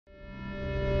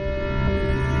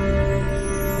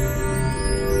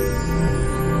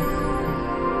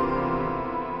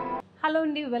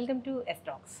Welcome to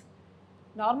ఎస్టాక్స్.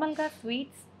 నార్మల్గా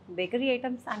sweets bakery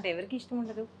items అంటే ఎవరికి ఇష్టం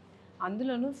ఉండదు.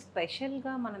 అందులోనూ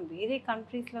స్పెషల్గా మనం వేరే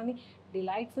కంట్రీస్లోని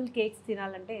డిలైట్ఫుల్ కేక్స్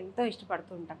తినాలంటే ఎంతో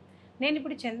ఇష్టపడుతూ ఉంటాం. నేను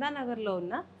ఇప్పుడు చందానగర్లో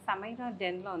ఉన్న సమయరా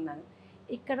డెన్లో ఉన్నాను.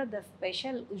 ఇక్కడ ద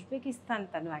స్పెషల్ ఉజ్బెకిస్తాన్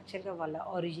తను యాక్చువల్గా వాళ్ళ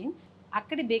ఒరిజిన్.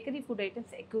 అక్కడి బేకరీ ఫుడ్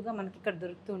ఐటమ్స్ ఎక్కువగా మనకి ఇక్కడ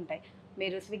దొరుకుతూ ఉంటాయి.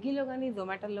 మీరు స్విగ్గీలో కానీ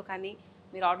జొమాటోలో కానీ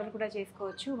మీరు ఆర్డర్ కూడా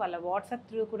చేసుకోవచ్చు. వాళ్ళ వాట్సాప్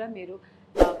త్రూ కూడా మీరు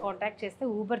కాంటాక్ట్ చేస్తే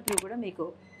ఊబర్ త్రూ కూడా మీకు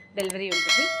డెలివరీ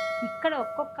ఉంటుంది. ఇక్కడ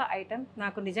ఒక్కొక్క ఐటమ్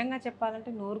నాకు నిజంగా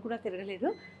చెప్పాలంటే నోరు కూడా తిరగలేదు.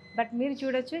 బట్ మీరు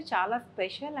చూడొచ్చు, చాలా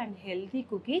special and healthy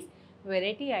cookies,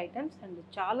 variety items and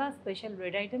చాలా స్పెషల్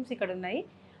బ్రెడ్ ఐటమ్స్ ఇక్కడ ఉన్నాయి.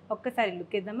 ఒక్కసారి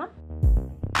లుక్ ఇద్దామా?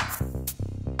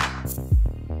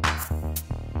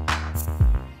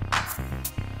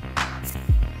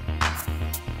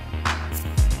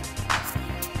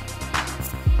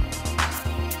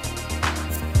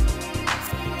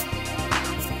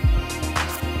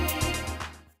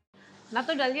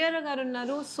 నాతో డలియారా గారు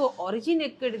ఉన్నారు. సో ఒరిజిన్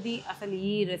ఎక్కడిది, అసలు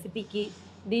ఈ రెసిపీకి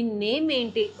దీని నేమ్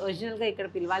ఏంటి, ఒరిజినల్గా ఇక్కడ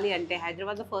పిలవాలి అంటే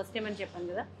హైదరాబాద్లో ఫస్ట్ టైం అని చెప్పాను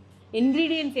కదా,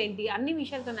 ఇంగ్రీడియంట్స్ ఏంటి, అన్ని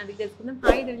విషయాలతో అడిగి తెలుసుకుందాం.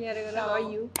 హాయ్ డలియారా గారు, how are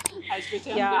you?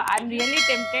 I'm really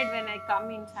tempted when I come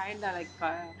inside like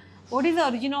what is the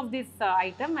origin of this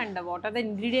item and what are the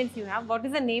ingredients you have? What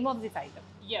is the name of this item?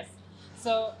 Yes,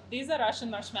 so these are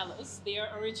Russian marshmallows. They are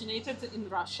originated in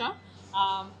Russia,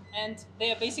 and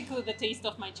they are basically the taste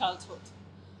of my childhood.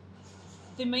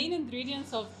 The main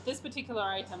ingredients of this particular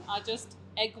item are just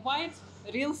egg white,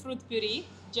 real fruit puree,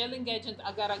 gelling agent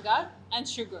agar-agar, and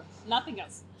sugar. Nothing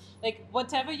else. Like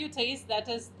whatever you taste, that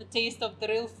is the taste of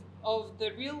the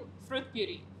real fruit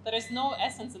puree. There is no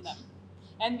essence in them.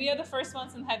 And we are the first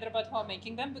ones in Hyderabad who are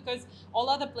making them, because all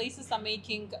other places are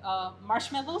making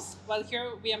marshmallows, while here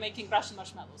we are making Russian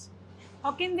marshmallows.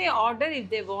 How can they order if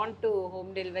they want to home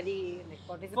delivery? Like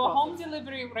what is the For process? home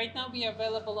delivery, right now we are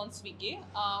available on Swiggy.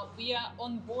 We are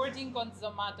onboarding on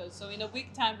Zomato, so in a week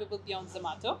time we will be on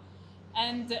Zomato.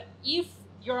 And if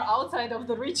you're outside of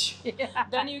the reach,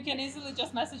 then you can easily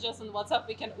just message us on WhatsApp.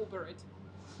 We can Uber it.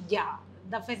 Yeah,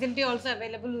 the facility also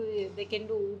available. They can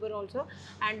do Uber also,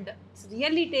 and it's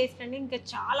really taste and ఇంకా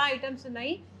చాలా items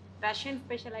ఉన్నాయి, Russian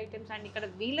special items. And ఇక్కడ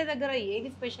వీళ్ళ దగ్గర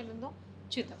ఏది special ఉందో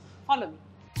చూద్దాం. Follow me.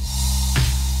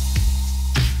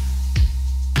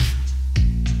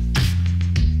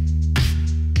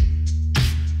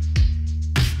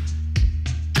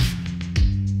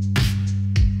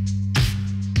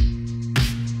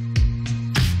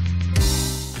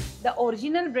 The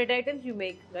original bread items you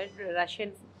make, right? Russian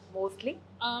mostly.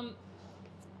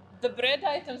 The bread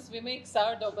items we make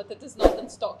sourdough, but it is not in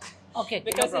stock. Okay,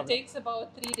 Because no it takes about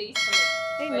 3 days to make.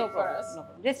 Hey, like no for problem. us. No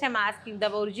problem. Just I'm asking, the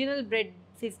original bread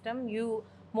system, you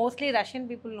mostly Russian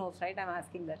people knows, right? I'm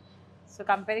asking that. So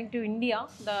comparing to India,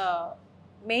 the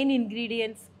main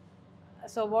ingredients.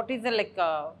 So what is the like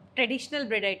traditional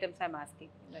bread items I'm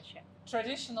asking in Russia?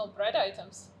 Traditional bread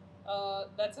items.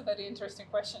 That's a very interesting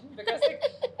question, because like,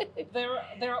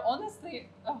 there are honestly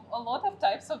a lot of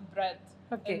types of bread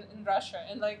in Russia,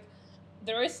 and like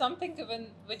there is something even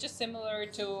which is similar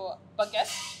to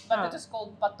baguette, but it is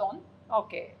called baton.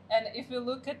 Okay. And if you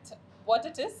look at what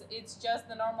it is, it's just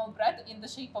the normal bread in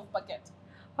the shape of baguette.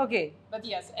 Okay. But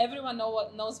yes, everyone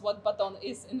knows what baton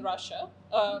is in Russia.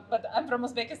 But I'm from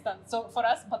Uzbekistan, so for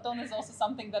us, baton is also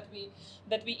something that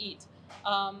we eat.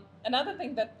 Another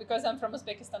thing that, because I'm from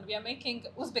Uzbekistan, we are making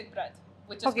Uzbek bread,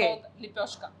 which is called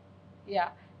lipyoshka. Yeah.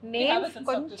 Names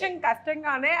కొంచెం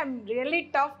కష్టంగానే. I'm really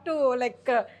tough to like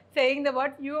saying the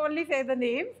word. You only say the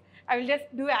names. I will just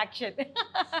do action.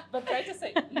 But try to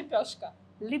say lipyoshka.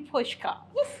 Liposhka.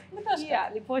 Yes, lipyoshka.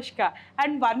 Yeah, liposhka.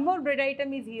 And one more bread item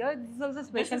is here. This is also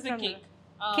special. This is a cake.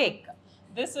 Cake.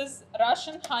 This is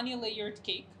Russian honey layered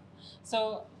cake. So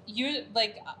you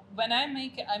like when I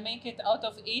make it out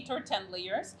of 8 or 10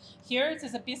 layers. Here it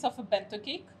is a piece of a bento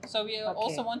cake. So we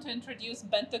also want to introduce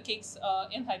bento cakes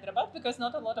in Hyderabad, because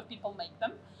not a lot of people make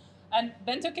them. And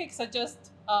bento cakes are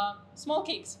just small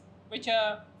cakes, which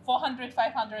are 400,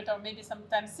 500, or maybe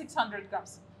sometimes 600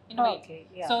 grams in weight. Okay,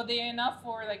 yeah. So they are enough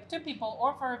for like 2 people,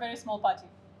 or for a very small party,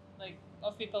 like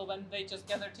of people when they just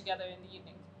gather together in the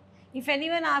evening. If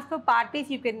anyone asks for parties,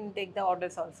 you can take the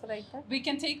orders also, right? We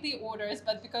can take the orders,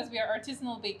 but because we are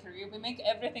Artisanal Bakery, we make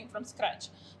everything from scratch.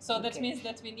 So that means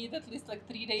that we need at least like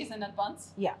 3 days in advance.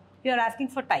 Yeah. You are asking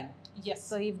for time. Yes.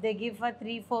 So if they give for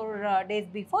 3-4 days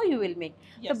before, you will make.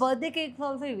 Yes. The birthday cakes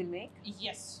also you will make?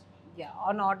 Yes. Yeah,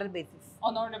 on order basis.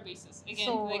 On order basis.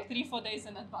 Again, like 3-4 days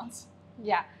in advance.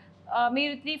 Yeah.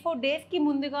 మీరు 3-4 డేస్కి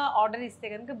ముందుగా order ఇస్తే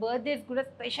కనుక birthdays కూడా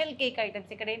special cake items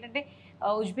ఇక్కడ ఏంటంటే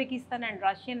Uzbekistan and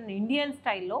Russian Indian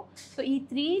స్టైల్లో. So ఈ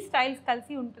 3 స్టైల్స్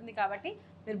కలిసి ఉంటుంది కాబట్టి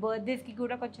మీరు బర్త్డేస్కి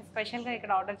కూడా కొంచెం స్పెషల్గా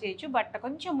ఇక్కడ ఆర్డర్ చేయొచ్చు. బట్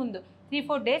కొంచెం ముందు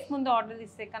 3-4 డేస్ ముందు ఆర్డర్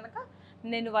ఇస్తే కనుక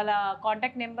నేను వాళ్ళ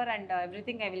contact number and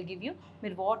everything I will give you.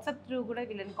 మీరు వాట్సాప్ త్రూ కూడా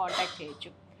వీళ్ళని కాంటాక్ట్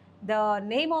చేయొచ్చు. The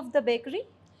name of the bakery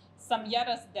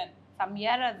Samyara's Den.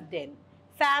 Samyara's Den.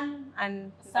 Sam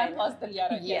plus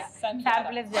Delyara. Yes, Sam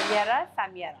plus Delyara,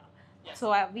 Samyara. Yes. So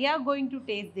we are going to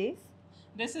taste this.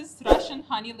 This is Russian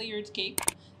honey layered cake.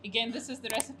 Again, this is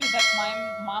the recipe that my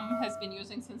mom has been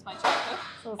using since my childhood.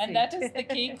 So and sweet. that is the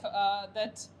cake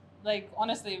that, like,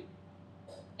 honestly,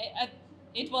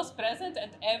 it was present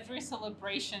at every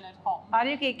celebration at home. Are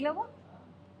you cake lover?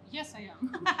 Yes, I am.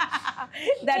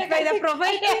 That's why the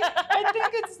profession. I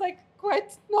think it's like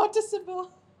quite noticeable.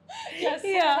 Yes,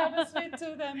 Yeah. I have a sweet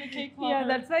tooth and a cake lover. Yeah,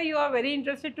 that's why you are very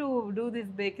interested to do this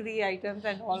bakery items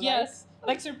and all that. Yes,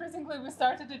 like surprisingly, we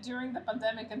started it during the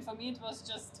pandemic, and for me, it was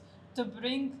just to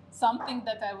bring something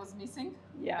that I was missing.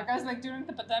 Yeah. Because like during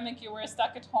the pandemic, you were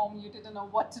stuck at home, you didn't know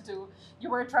what to do. You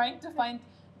were trying to find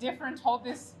different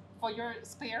hobbies for your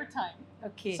spare time.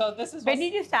 Okay. So this is When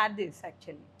did you start this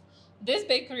actually? this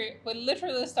bakery. We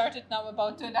literally started now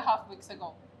about 2.5 weeks ago.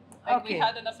 Like Okay. we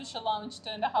had an official launch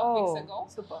 2.5 weeks ago.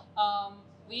 Super.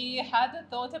 We had a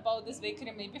thought about this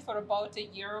bakery maybe for about a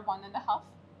year, 1.5.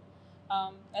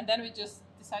 And then we just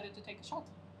decided to take a shot.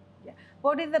 Yeah.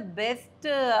 What is the best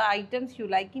items you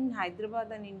like in Hyderabad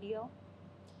and India?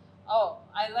 Oh,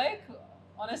 I like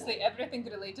honestly everything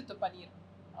related to paneer.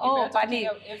 Oh, If you're talking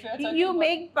paneer. ab- if you're talking You about-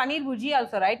 make paneer bhuji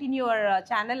also, right? In your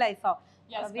channel I saw.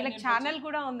 Yes, వీళ్ళకి paneer channel bhuji.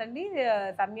 కూడా ఉందండి,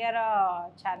 సమయారా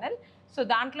channel. So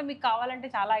దాంట్లో మీకు కావాలంటే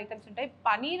చాలా items ఉంటాయి.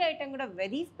 Paneer item కూడా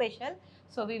very special.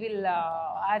 So we will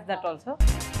add that also.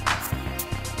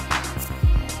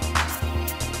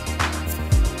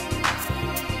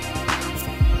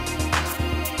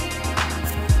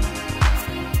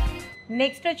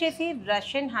 Next వచ్చేసి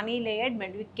రష్యన్ హనీ లేయర్డ్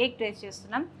మెడ్ కేక్ టేస్ట్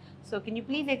చేస్తున్నాం. So can you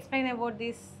please explain about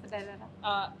this, Delyara?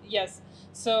 Yes.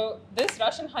 So this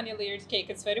Russian honey layered cake,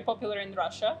 it's very popular in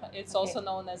Russia. It's also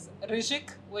known as ryzhyk,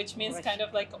 which means Ryzhyk. kind of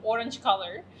like orange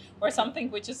color or something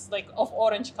which is like of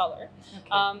orange color.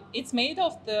 Okay. It's made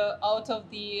out of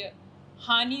the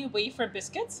honey wafer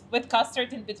biscuits with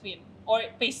custard in between or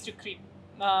pastry cream.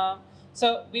 So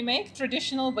we make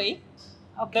traditional way.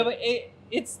 Okay. The way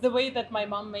it's the way that my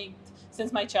mom made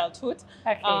since my childhood.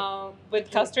 Okay. With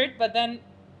custard, but then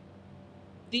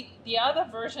the other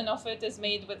version of it is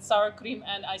made with sour cream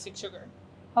and icing sugar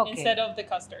Okay. instead of the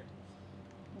custard.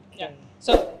 Okay. Yeah.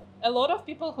 So a lot of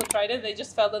people who tried it, they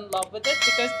just fell in love with it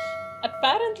because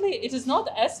apparently it is not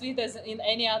as sweet as in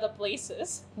any other places.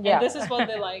 Yeah. And this is what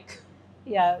they like.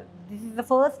 Yeah, this is the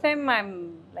first time I'm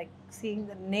like seeing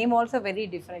the name also very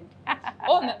different.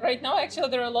 Right now actually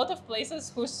there are a lot of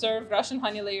places who serve Russian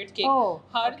honey layered cake. Oh,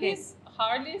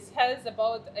 Hardee's has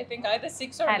about I think either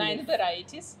 6 or 9 Hardee's.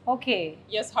 varieties. Okay.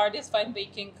 Yes, Hardee's Fine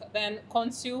Baking. Then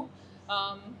Konsu.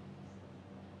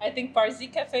 I think Parsi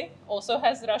Cafe also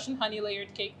has Russian honey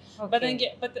layered cake. But Okay.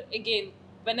 again,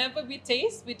 whenever we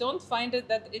taste, we don't find it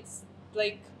that it's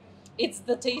like it's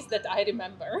the taste that I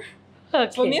remember.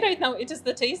 Okay. For me right now, it is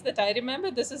the taste that I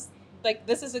remember. This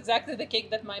is exactly the cake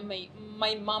that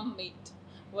my mom made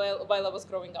while I was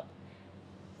growing up.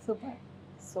 Super.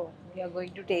 So we are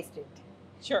going to taste it.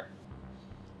 Sure.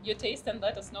 You taste and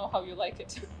let us know how you like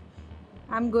it.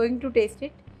 I'm going to taste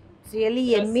it. It's really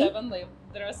yummy.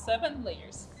 There are 7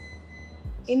 layers.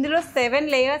 ఇందులో 7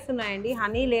 layers ఉన్నాయండి.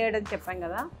 Honey layered అని చెప్పాం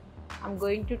కదా. I'm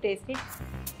going to taste it.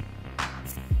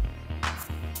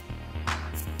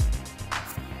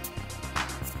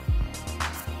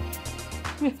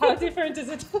 How different is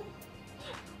it?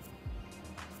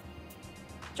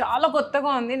 చాలా కొత్తగా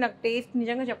ఉంది. నాకు taste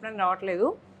నిజంగా చెప్పడానికి రావట్లేదు.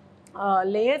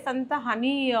 లేయర్స్ అంతా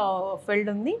హనీ ఫిల్డ్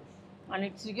ఉంది and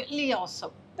it's really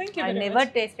awesome. Thank you I very never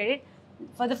much. tasted it.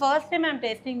 For the first time I'm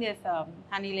tasting this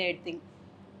honey layered thing.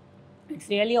 It's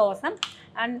really awesome.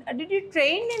 And did you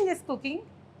train in this cooking?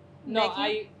 No,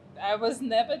 Baking? I was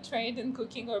never trained in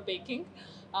cooking or baking.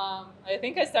 I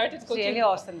think I started It's cooking. really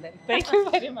awesome then. Thank you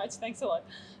very much. Thanks a lot.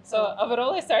 So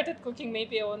overall, I started cooking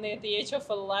maybe only at the age of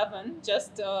 11,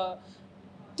 just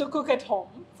to cook at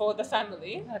home for the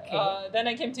family. Okay. Then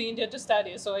I came to India to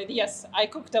study. So yes, I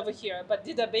cooked over here, but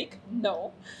did I bake? No.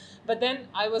 But then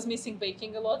I was missing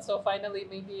baking a lot. So finally,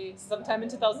 maybe sometime in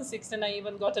 2016, I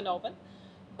even got an oven.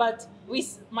 But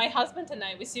my husband and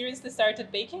I, we seriously started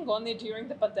baking only during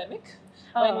the pandemic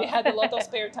when we had a lot of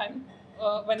spare time.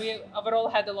 When we overall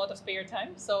had a lot of spare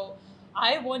time. So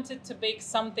I wanted to bake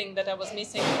something that I was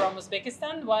missing from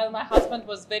Uzbekistan, while my husband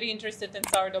was very interested in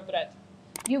sourdough bread.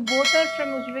 You both are from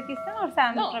Uzbekistan or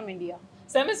Sam No. from India?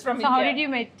 Sam is from So India. how did you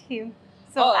meet him?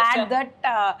 So add so- that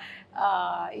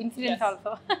incident Yes.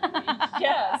 also.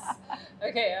 Yes.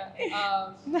 Okay.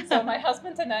 So my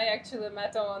husband and I actually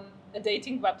met on a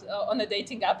dating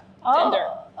app, Tinder.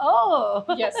 Oh.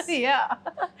 Yes. Yeah.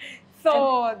 So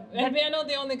And we are not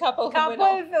the only couple who we know.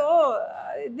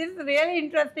 couples, this is really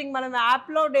interesting. మనం app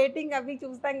లో dating అవి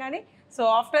చూస్తాం కానీ so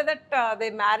after that they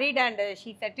married and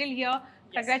she settle here.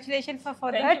 Congratulations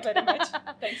for Thank that. you very much.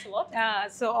 Thanks a lot.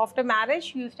 So after marriage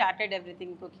you started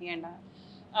everything cooking and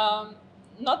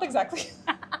Not exactly.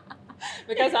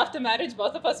 Because after marriage,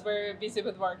 both of us were busy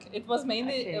with work. It was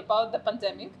mainly Okay. about the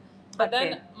pandemic. But Okay.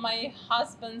 then my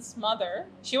husband's mother,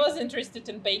 she was interested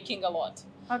in baking a lot.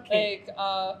 okay. Like,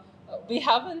 we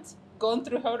haven't gone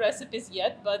through her recipes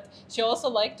yet, but she also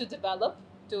liked to develop,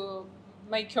 to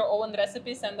make her own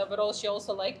recipes, and overall she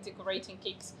also liked decorating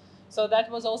cakes. So that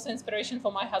was also inspiration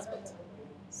for my husband.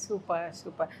 Super.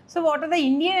 So what are the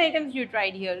Indian items you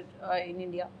tried here in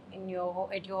India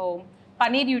at your home?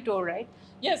 Paneer you told, right?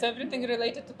 Yes, everything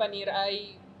related to paneer. I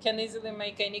can easily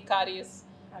make any curries.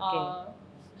 Okay.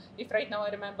 If right now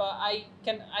I remember,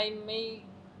 I make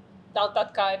dal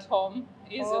tadka at home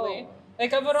easily. Oh.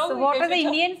 Like overall, So like, what if are the it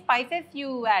help- Indian spices you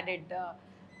added?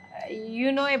 You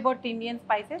know about Indian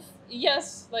spices? Yes,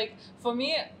 like for me,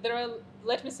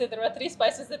 let me say there are 3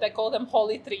 spices that I call them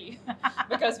holy 3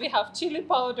 because we have chili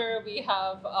powder, we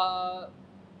have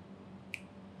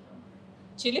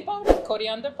chili powder,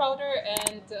 coriander powder,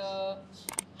 and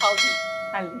haldi.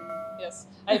 Haldi. Yes,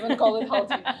 I even call it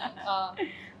haldi.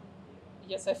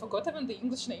 Yes, I forgot even the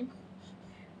English name.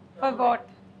 For what?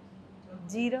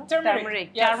 Zero? Turmeric,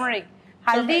 yes. Turmeric.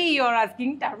 Haldi, Turmeric. you're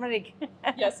asking turmeric.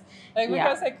 Yes, like, Yeah.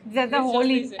 because like They're the it's just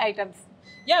holy easy. items.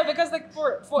 Yeah, because like for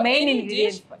Main any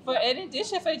ingredients, dish, but for yeah. any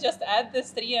dish, if I just add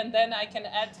this 3 and then I can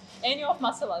add any of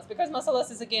masalas, because masalas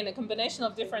is again a combination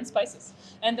of different spices.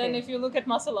 And then Okay. if you look at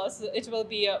masalas, it will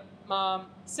be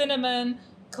cinnamon,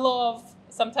 clove,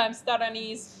 sometimes star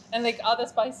anise, and like other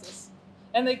spices.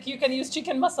 And like you can use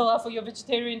chicken masala for your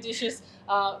vegetarian dishes,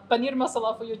 paneer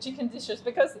masala for your chicken dishes,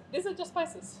 because these are just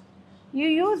spices. You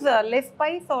use less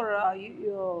spice or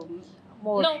you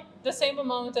more? No, the same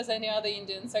amount as any other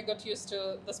Indians. I got used to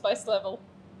the spice level.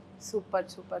 Super.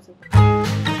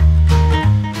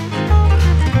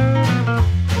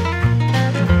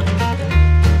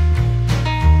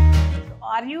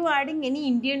 Are you adding any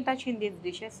Indian touch in these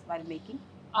dishes while making?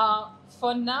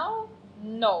 For now,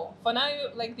 no. For now,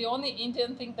 like the only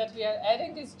Indian thing that we are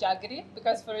adding is jaggery,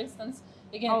 because, for instance,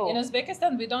 again Oh. in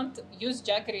Uzbekistan we don't use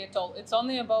jaggery at all. It's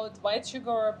only about white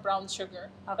sugar or brown sugar.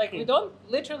 Like Okay. we don't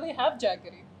literally have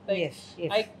jaggery. Like,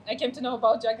 Yes. I came to know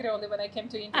about jaggery only when I came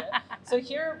to India. So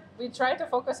here we try to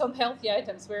focus on healthy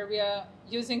items where we are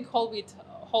using whole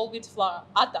wheat flour,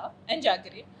 atta, and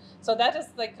jaggery. So that is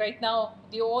like right now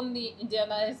the only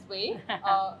Indianized way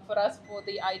for us for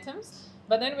the items.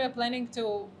 But then we are planning to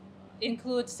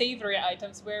include savory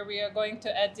items where we are going to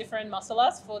add different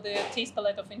masalas for the taste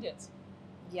palette of Indians.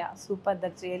 Yeah, super.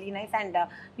 That's really nice. And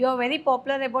you are very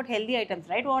popular about healthy items,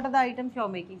 right? What are the items you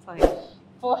are making for him?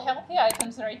 For healthy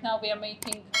items right now, we are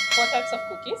making 4 types of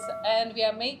cookies, and we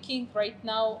are making right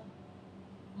now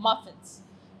muffins.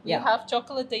 We Yeah. have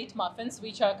chocolate date muffins,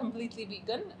 which are completely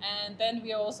vegan, and then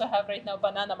we also have right now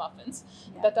banana muffins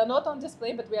Yeah. that are not on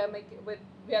display, but we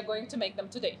are going to make them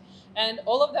today. And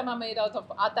all of them are made out of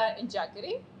atta and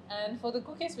jaggery. And for the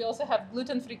cookies, we also have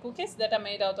gluten-free cookies that are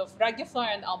made out of ragi flour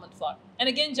and almond flour. And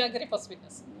again, jaggery for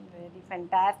sweetness. Very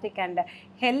fantastic and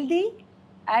healthy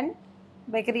and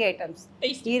bakery items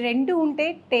Tasty. ఈ 2 ఉంటే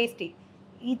tasty,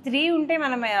 ఈ 3 ఉంటే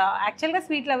మనం యాక్చువల్గా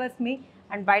sweet lovers me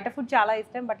and బయట food చాలా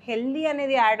ఇష్టం, but healthy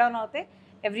అనేది యాడ్ ఆన్ అవుతే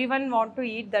every one want to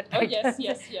eat that. Oh,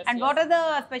 yes. And what are the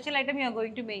special item you are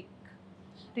going to make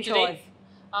to show Today,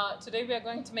 us? today we are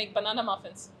going to make banana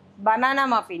muffins. Banana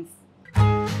muffins.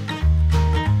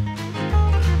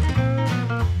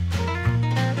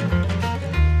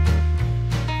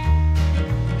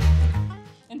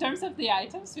 In terms of the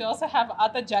items, we also have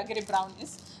atta jaggery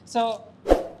brownies. So,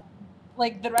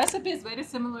 like the recipe is very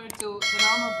similar to the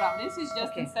normal brownies. It's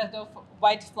just Okay. instead of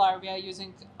white flour, we are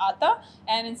using atta,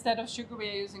 and instead of sugar, we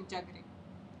are using jaggery.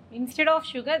 Instead of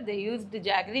sugar, they used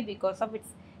jaggery because of its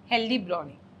healthy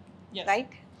brownie, Yes.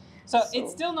 right? So, So-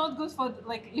 it's still not good for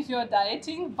like if you're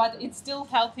dieting, but it's still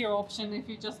healthier option if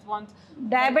you just want.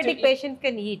 Diabetic to eat- patients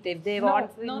can eat if they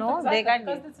want. No, exactly, they can't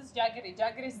because eat. this is jaggery.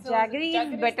 Jaggery is still Jaggery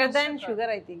is better still than sugar,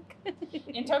 I think.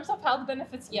 In terms of health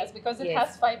benefits, yes, because it Yes.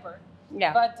 has fiber.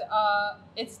 Yeah. But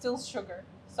it's still sugar.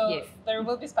 So Yes. there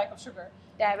will be spike of sugar.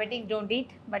 Diabetic don't eat,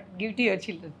 but give to your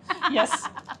children. Yes.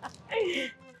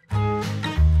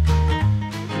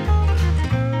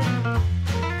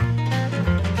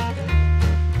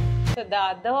 So So the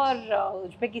other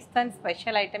Uzbekistan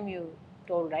special item you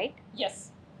told, right?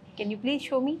 Yes. Can you please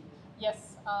show me?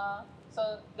 Yes. So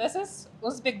this is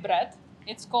Uzbek bread.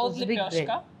 It's called Uzbek bread.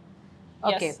 lipyoshka.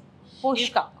 Okay. Yes.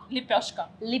 Poshka. Lipyoshka.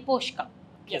 Liposhka.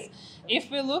 Yes. Okay. If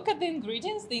we look at the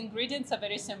ingredients are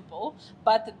very simple,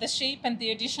 but the shape and the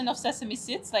addition of sesame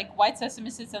seeds, like white sesame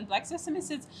seeds and black sesame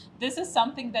seeds, this is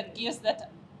something that gives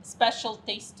that special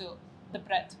taste to the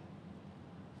bread.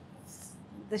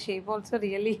 The shape also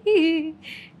really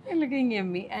looking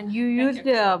yummy. And you Thank used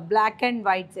you. black and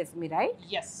white sesame, right?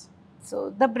 Yes.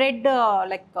 So the bread,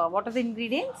 what are the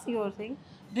ingredients you were saying?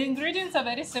 The ingredients are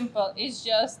very simple. It's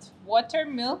just water,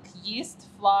 milk, yeast,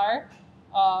 flour,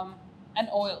 and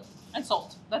oil and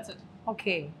salt. That's it.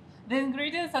 Okay. The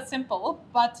ingredients are simple,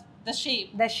 but the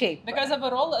shape. The shape. Because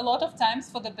overall, a lot of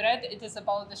times for the bread, it is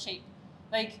about the shape.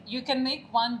 Like you can make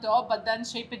one dough, but then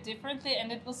shape it differently,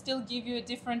 and it will still give you a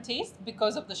different taste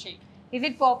because of the shape. Is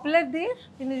it popular there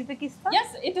in Uzbekistan? Yes,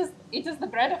 it is. It is the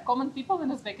bread of common people in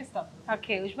Uzbekistan.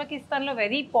 Okay ఉజ్బెకిస్తాన్లో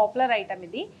very popular item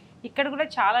ఇది. ఇక్కడ కూడా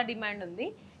చాలా demand ఉంది.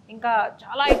 ఇంకా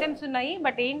చాలా items ఉన్నాయి,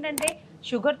 but ఏంటంటే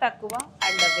sugar తక్కువ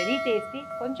అండ్ వెరీ టేస్టీ.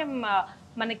 కొంచెం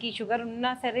మనకి షుగర్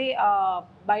ఉన్నా సరే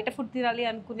బయట ఫుడ్ తినాలి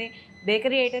అనుకునే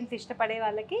బేకరీ ఐటమ్స్ ఇష్టపడే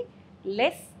వాళ్ళకి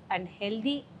లెస్ అండ్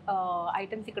హెల్దీ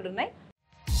ఐటమ్స్ ఇక్కడ ఉన్నాయి.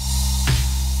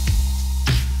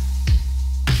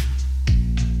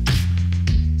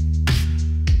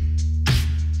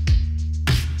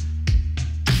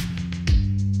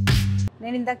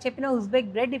 నేను ఇందాక చెప్పిన ఉజ్బెక్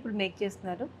బ్రెడ్ ఇప్పుడు మేక్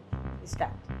చేస్తున్నారు.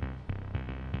 Start.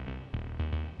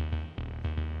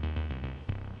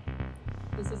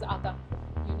 This is atta.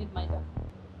 You need maida.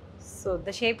 So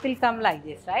the shape will come like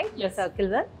this, right? Yes. The circle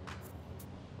one.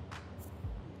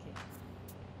 Okay.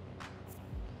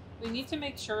 We need to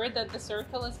make sure that the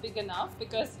circle is big enough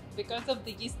because of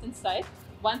the yeast inside.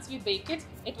 Once we bake it,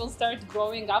 it will start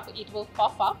growing up. It will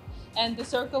puff up, and the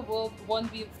circle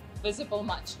won't be visible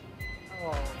much.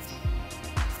 Oh.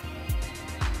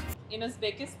 In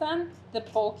Uzbekistan, the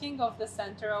poking of the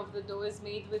center of the dough is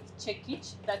made with chekic.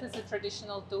 That is a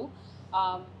traditional tool.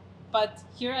 But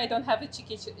here I don't have a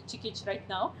chekic right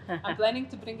now. I'm planning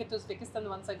to bring it to Uzbekistan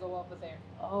once I go over there.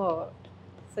 Oh.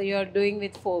 So you're doing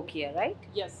with fork here, right?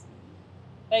 Yes.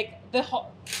 Like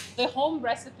the home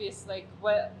recipes, like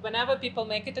whenever people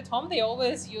make it at home, they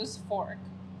always use fork.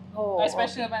 Oh.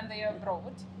 Especially Okay. when they are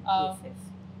abroad. Yes, yes.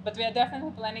 But we are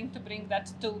definitely planning to bring that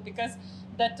tool because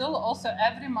that tool also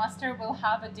every master will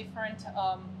have a different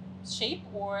shape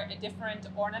or a different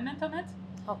ornament on it.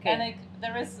 Okay. And like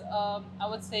there is, I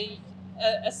would say,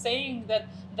 a saying that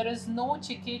there is no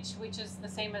chekic which is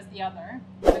the same as the other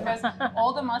because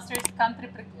all the masters can't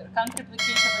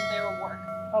replicate even their work.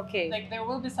 Okay. Like there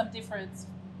will be some difference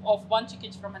of one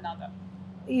chekic from another.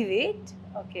 Is it?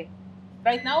 Okay.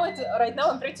 Right now,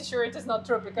 I'm pretty sure it is not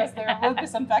true because there will be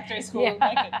some factories who will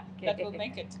make it. Okay. That will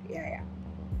make it. Yeah, yeah.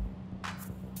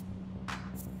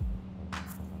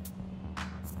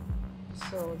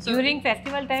 So during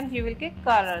festival times you will cook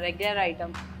regular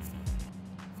item.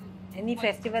 Any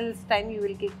festivals time you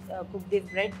will cook this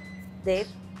bread there?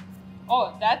 Oh,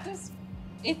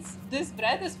 this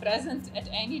bread is present at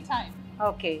any time.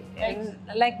 Okay.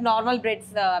 Like normal breads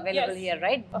available Yes. here,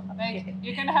 right? Like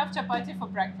you can have chapati for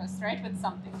breakfast, right? With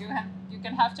something. You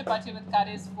can have chapati with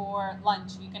curries for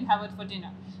lunch. You can have it for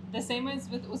dinner. The same is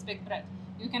with Uzbek bread.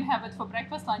 You can have it for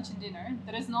breakfast, lunch, and dinner.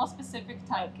 There is no specific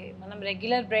time. Okay మనం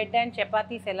regular bread and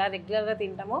chapatis ఎలా రెగ్యులర్గా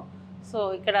తింటామో so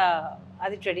ఇక్కడ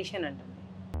అది tradition అంటుంది.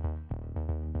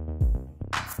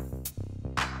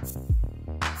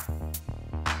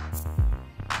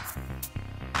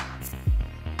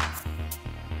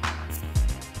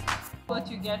 What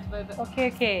you get with okay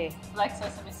okay black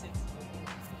sesame seeds.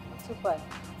 Super.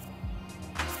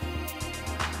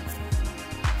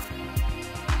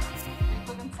 We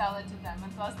couldn't sell it to them,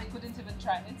 and plus they couldn't even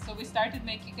try it. So we started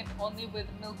making it only with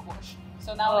milk wash. So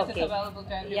now it is Okay. available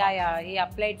to everyone. Yeah, he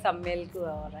applied some milk,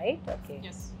 right? Okay.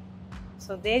 Yes.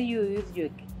 So there you use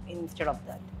yolk instead of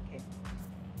that. Okay.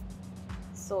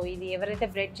 So ఇది ఎవరైతే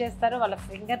bread చేస్తారో వాళ్ళ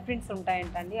finger prints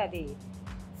ఉంటాయంటండి, అది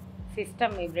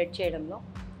system ఈ bread చేయడంలో.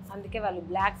 అందుకే వాళ్ళు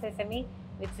black sesame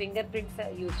with finger prints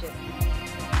use చేస్తారు.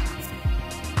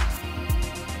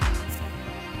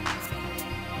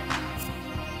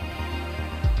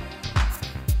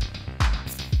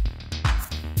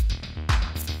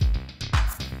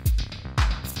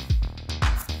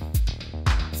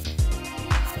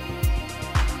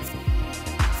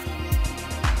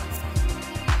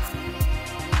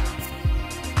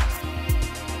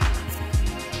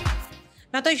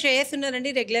 నాతో శ్రేయస్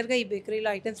ఉన్నారండి, రెగ్యులర్గా ఈ బేకరీలో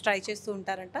ఐటమ్స్ ట్రై చేస్తూ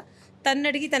ఉంటారంట. తను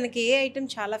అడిగి తనకి ఏ ఐటమ్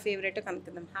చాలా ఫేవరెట్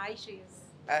కనుక్కుందాం. Hi Shreyas.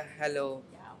 Hello.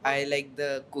 I like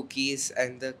the cookies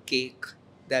and the cake.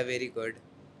 They're very good.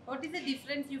 What is the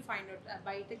difference you find out?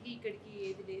 బయటకి ఇక్కడికి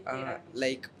ఏది తేడా అనిపిస్తుంది?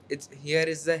 Like it's here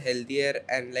is the healthier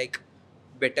and like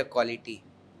better quality.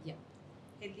 Yeah.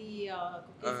 Healthy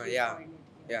cookies you Yeah. find it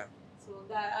here. Yeah. So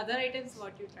the other items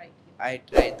what you tried here? I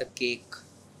tried the cake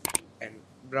and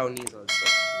brownies also.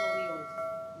 Brownie also.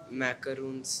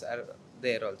 Macaroons are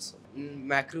there also.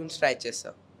 Macaroons try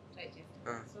చేసా. Try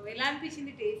చేస్తాను. So ఎలా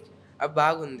అనిపించింది taste?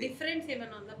 బాగుంది. Difference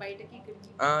ఏమైనా ఉందా బయటకి ఇక్కడికి?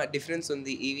 Difference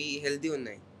ఉంది. ఇవి హెల్తీ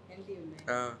ఉన్నాయి. హెల్తీ ఉన్నాయి.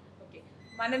 ఓకే.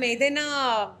 మనం ఏదైనా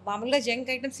మామూలుగా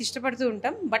జంక్ ఐటమ్స్ ఇష్టపడుతూ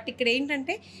ఉంటాం, బట్ ఇక్కడ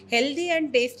ఏంటంటే హెల్తీ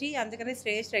అండ్ టేస్టీ, అందుకనే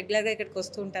శ్రేయస్ రెగ్యులర్గా ఇక్కడికి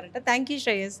వస్తూ ఉంటారంట. Thank you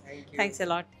Shreyas. Thanks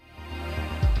a lot.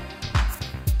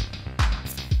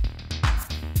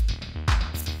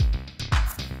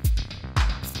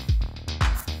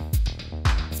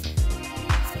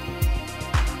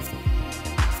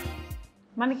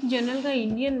 మనకి జనరల్గా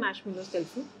ఇండియన్ మ్యాష్మెలోస్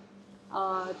తెలుసు.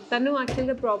 తను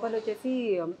యాక్చువల్గా ప్రాపర్ వచ్చేసి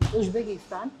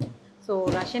Uzbekistan. So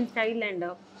Russian style and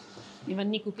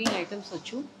ఇవన్నీ కుకింగ్ ఐటమ్స్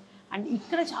వచ్చు. అండ్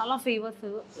ఇక్కడ చాలా ఫేమస్,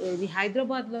 ఇది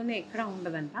హైదరాబాద్లోనే ఎక్కడ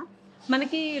ఉండదంట.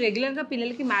 మనకి రెగ్యులర్గా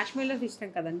పిల్లలకి మ్యాష్మెలోస్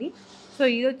ఇష్టం కదండి. సో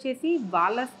ఇది వచ్చేసి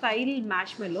వాళ్ళ స్టైల్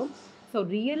మ్యాష్మెలో. సో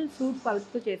రియల్ ఫ్రూట్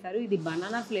పల్ప్తో చేశారు. ఇది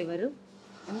బనానా ఫ్లేవరు.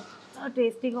 ఎంత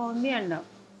టేస్టీగా ఉంది అండ్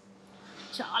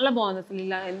చాలా బాగుంది. అసలు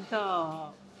ఇలా ఎంత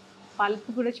పల్ప్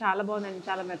కూడా చాలా బాగుందండి,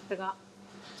 చాలా మెత్తగా.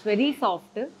 It's very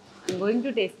soft. I'm going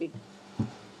to taste it.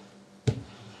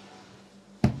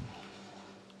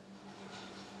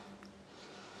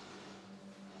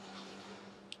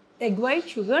 Egg white,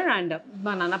 sugar and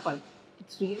banana pulp.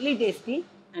 It's really tasty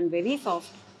and very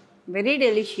soft, very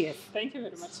delicious. Thank you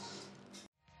very much.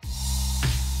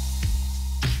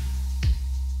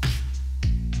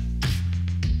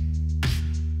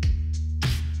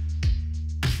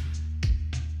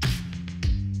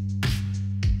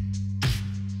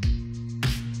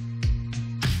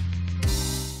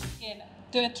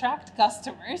 To attract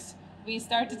customers, we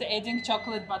started adding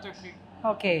chocolate buttercream.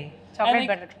 Okay, chocolate like,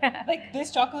 butter. Like this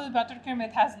chocolate buttercream,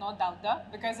 it has no dalda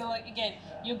because, like, again,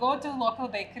 you go to local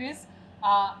bakeries,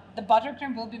 the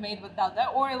buttercream will be made with dalda,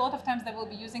 or a lot of times they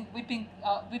will be using whipping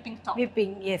top.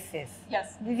 Whipping, yes. Yes.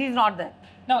 This is not that.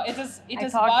 No, it is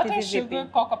thought butter, this is sugar,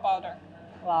 whipping. cocoa powder.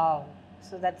 Wow.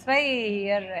 So that's why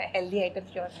here healthy items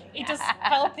you are saying. It is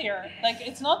healthier. Like,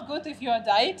 it's not good if you are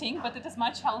dieting, but it is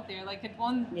much healthier. Like, it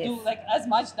won't do like as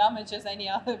much damage as any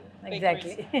other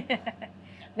bakeries. Exactly.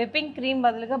 Whipping cream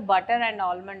బదులుగా butter and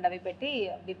almond అవి పెట్టి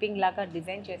whipping లాగా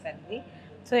design చేశారు.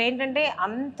 So ఏంటంటే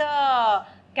అంత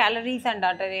calories and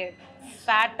అంటే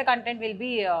fat content will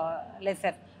be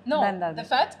lesser. No, the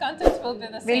fat content will be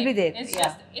the same. Will be there. It's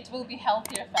just it will be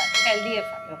healthier fat. Healthier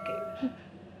fat. Okay.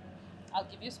 I'll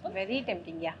give you a spoon. Very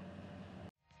tempting, yeah.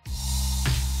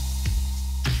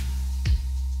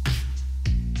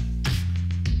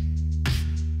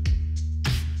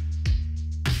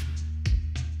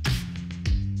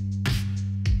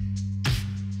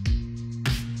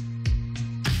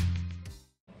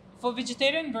 For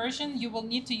vegetarian version, you will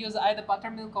need to use either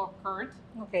buttermilk or curd.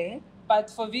 Okay. But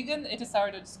for vegan, it is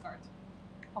sourdough curd.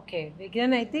 Okay,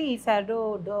 vegan అయితే ఈ సాడో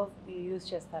do use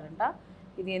చేస్తారంట.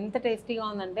 ఇది ఎంత టేస్టీగా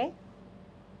ఉందంటే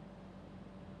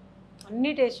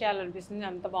అన్నీ taste చేయాలనిపిస్తుంది,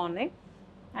 అంత బాగున్నాయి.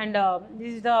 And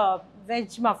this is the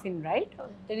veg muffin, right?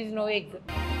 There is no egg.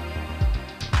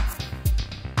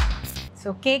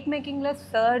 So cake మేకింగ్లో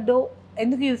సర్డో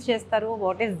ఎందుకు యూజ్ చేస్తారు,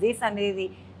 వాట్ ఈస్ దిస్ అనేది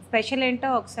స్పెషల్ ఏంటో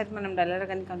ఒకసారి మనం డల్లర్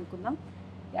కానీ కనుక్కుందాం.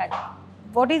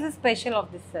 What is the special of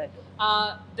this సర్డో?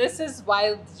 This is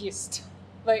wild yeast.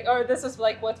 Or this is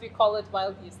like what we call it,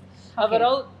 wild yeast. Okay.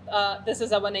 Overall, this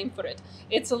is our name for it.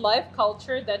 It's a live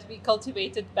culture that we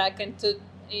cultivated back in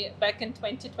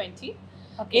 2020.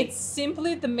 Okay. It's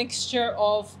simply the mixture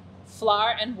of flour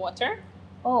and water.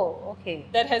 Oh, okay.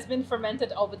 That has been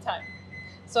fermented over time.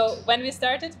 So when we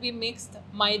started, we mixed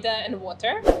maida and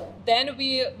water. Then we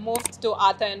moved to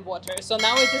atta and water. So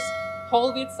now it is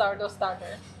whole wheat sourdough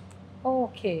starter.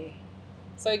 Okay.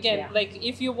 So again, Yeah. like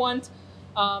if you want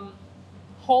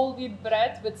whole wheat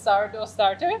bread with sourdough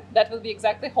starter, that will be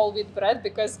exactly whole wheat bread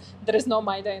because there is no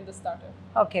maida in the starter.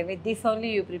 Okay, with this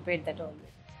only you prepared that only.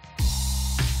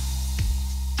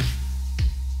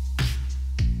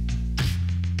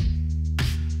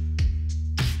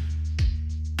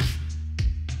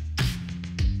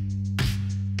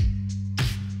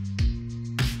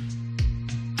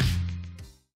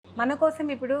 మన కోసం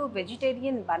ఇప్పుడు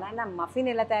vegetarian banana muffin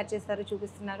ఎలా తయారు చేస్తారో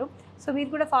చూపిస్తున్నారు. So మీరు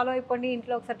కూడా follow అయిపోండి,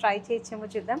 ఇంట్లో ఒకసారి ట్రై చేయొచ్చేమో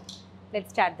చూద్దాం.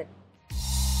 Let's start that.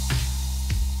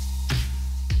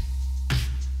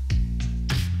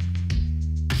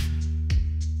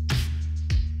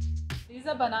 These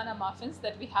are banana muffins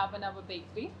that we have in our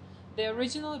bakery. The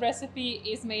original recipe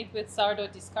is made with sourdough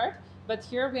discard, but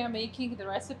here we are making the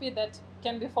recipe that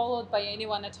can be followed by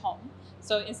anyone at home.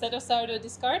 So instead of sourdough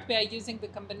discard, we are using the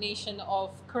combination of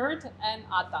curd and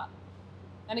atta.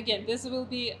 And again, this will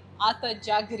be atta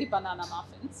jaggery banana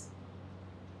muffins.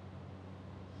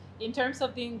 In terms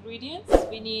of the ingredients,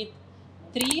 we need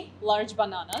 3 large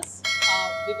bananas.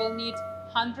 We will need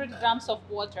 100 grams of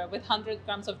water with 100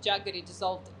 grams of jaggery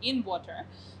dissolved in water.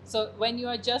 So when you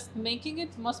are just making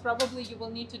it, most probably you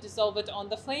will need to dissolve it on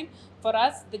the flame. For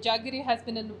us, the jaggery has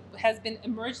been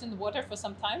immersed in water for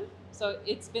some time, so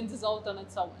it's been dissolved on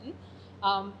its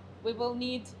own. We will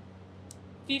need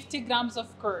 50 grams of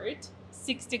curd,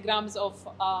 60 grams of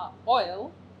oil,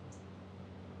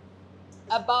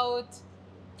 about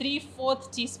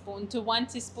 3/4 teaspoon to 1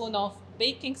 teaspoon of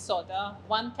baking soda,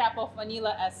 1 cup of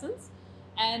vanilla essence,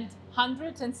 and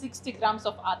 160 grams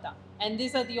of atta. And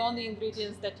these are the only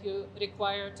ingredients that you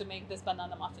require to make this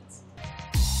banana muffins.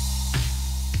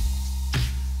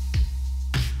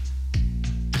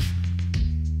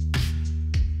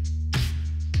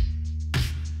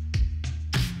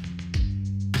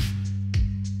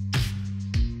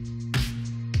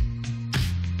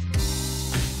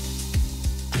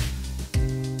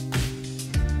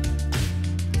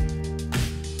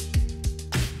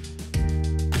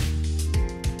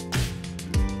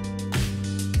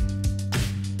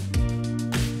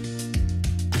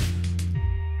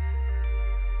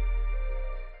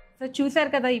 So చూసారు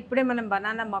కదా, ఇప్పుడే మనం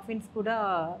banana muffins కూడా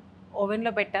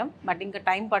ఓవెన్లో పెట్టాం, but ఇంకా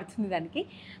time పడుతుంది దానికి.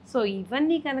 సో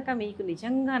ఇవన్నీ కనుక మీకు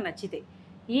నిజంగా నచ్చితే,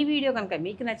 ఈ వీడియో కనుక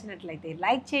మీకు నచ్చినట్లయితే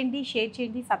లైక్ చేయండి, షేర్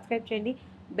చేయండి, సబ్స్క్రైబ్ చేయండి,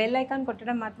 బెల్ ఐకాన్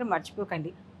కొట్టడం మాత్రం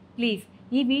మర్చిపోకండి ప్లీజ్.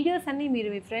 ఈ వీడియోస్ అన్నీ మీరు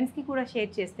మీ ఫ్రెండ్స్కి కూడా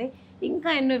షేర్ చేస్తే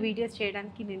ఇంకా ఎన్నో వీడియోస్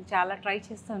చేయడానికి నేను చాలా ట్రై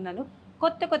చేస్తున్నాను.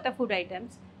 కొత్త కొత్త ఫుడ్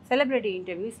ఐటమ్స్, సెలబ్రిటీ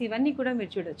ఇంటర్వ్యూస్, ఇవన్నీ కూడా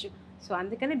మీరు చూడొచ్చు. సో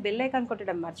అందుకని బెల్ ఐకాన్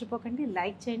కొట్టడం మర్చిపోకండి,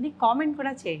 లైక్ చేయండి, కామెంట్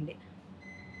కూడా చేయండి.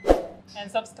 And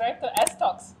subscribe to S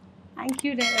Talks. Thank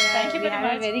you. Thank you very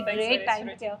much. Very Thanks great very time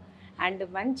much. here. And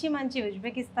మంచి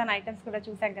ఉజ్బెకిస్తాన్ ఐటమ్స్ కూడా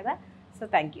చూసాం కదా. So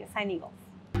thank you. Signing off.